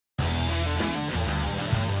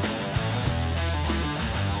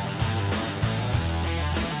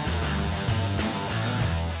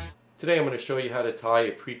Today I'm going to show you how to tie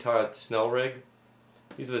a pre-tied Snell rig.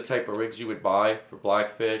 These are the type of rigs you would buy for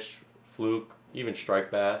blackfish, fluke, even striped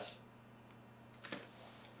bass.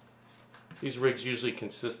 These rigs usually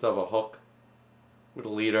consist of a hook with a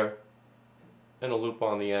leader and a loop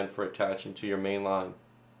on the end for attaching to your main line.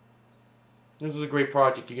 This is a great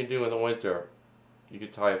project you can do in the winter. You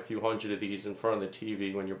could tie a few hundred of these in front of the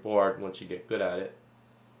TV when you're bored once you get good at it.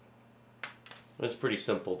 It's pretty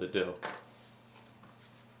simple to do.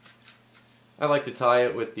 I like to tie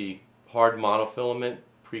it with the hard monofilament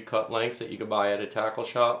pre-cut lengths that you can buy at a tackle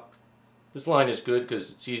shop. This line is good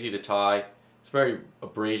because it's easy to tie, it's very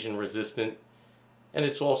abrasion resistant, and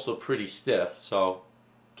it's also pretty stiff, so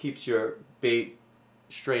keeps your bait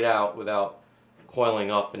straight out without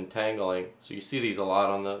coiling up and tangling. So you see these a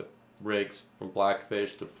lot on the rigs, from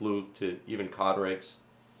blackfish to fluke to even cod rigs.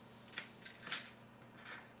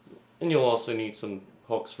 And you'll also need some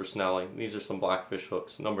hooks for snelling. These are some blackfish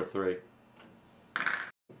hooks, number 3.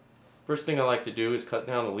 First thing I like to do is cut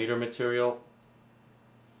down the leader material.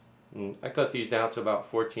 I cut these down to about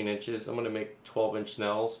 14 inches. I'm going to make 12-inch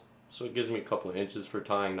snells, so it gives me a couple of inches for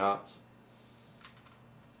tying knots.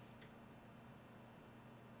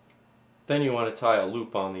 Then you want to tie a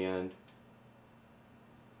loop on the end.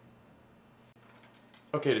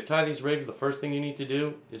 Okay, to tie these rigs, the first thing you need to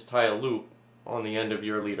do is tie a loop on the end of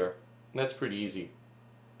your leader. And that's pretty easy.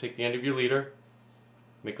 Take the end of your leader,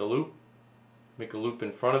 make a loop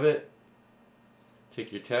in front of it,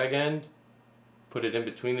 take your tag end, put it in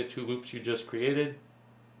between the 2 loops you just created,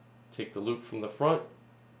 take the loop from the front,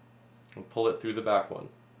 and pull it through the back one.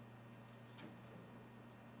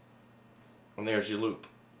 And there's your loop.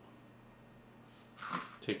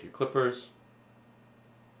 Take your clippers,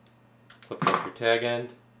 clip up your tag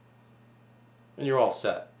end, and you're all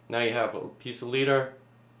set. Now you have a piece of leader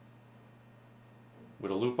with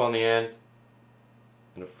a loop on the end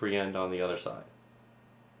and a free end on the other side.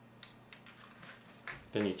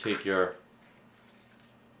 Then you take your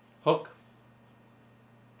hook,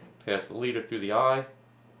 pass the leader through the eye,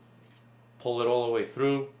 pull it all the way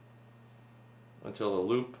through until the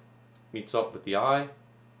loop meets up with the eye.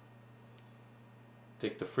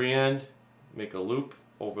 Take the free end, make a loop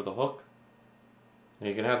over the hook, and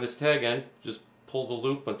you can have this tag end. Just pull the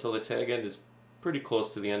loop until the tag end is pretty close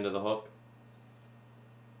to the end of the hook.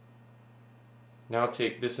 Now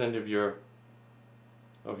take this end of your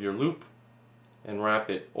loop and wrap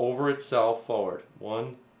it over itself forward.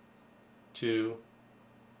 1, 2,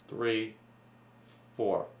 3,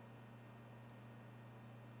 4.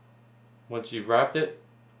 Once you've wrapped it,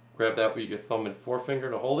 grab that with your thumb and forefinger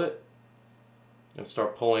to hold it and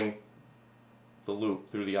start pulling the loop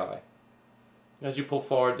through the eye. As you pull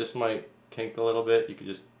forward, this might kink a little bit. You can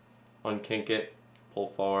just unkink it, pull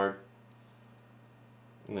forward,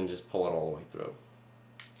 and then just pull it all the way through.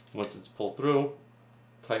 Once it's pulled through,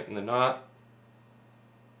 tighten the knot.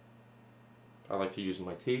 I like to use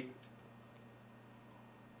my teeth.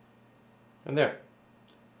 And there.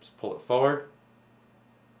 Just pull it forward.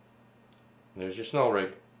 And there's your Snell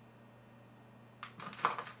rig.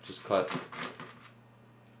 Just cut the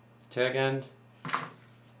tag end,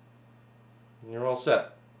 and you're all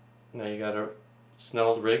set. Now you got a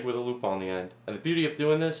snelled rig with a loop on the end. And the beauty of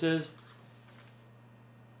doing this is,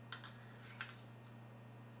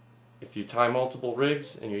 if you tie multiple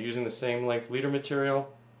rigs and you're using the same length leader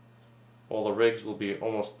material, all the rigs will be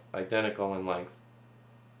almost identical in length.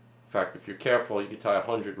 In fact, if you're careful, you can tie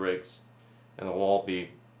 100 rigs and they'll all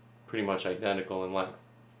be pretty much identical in length.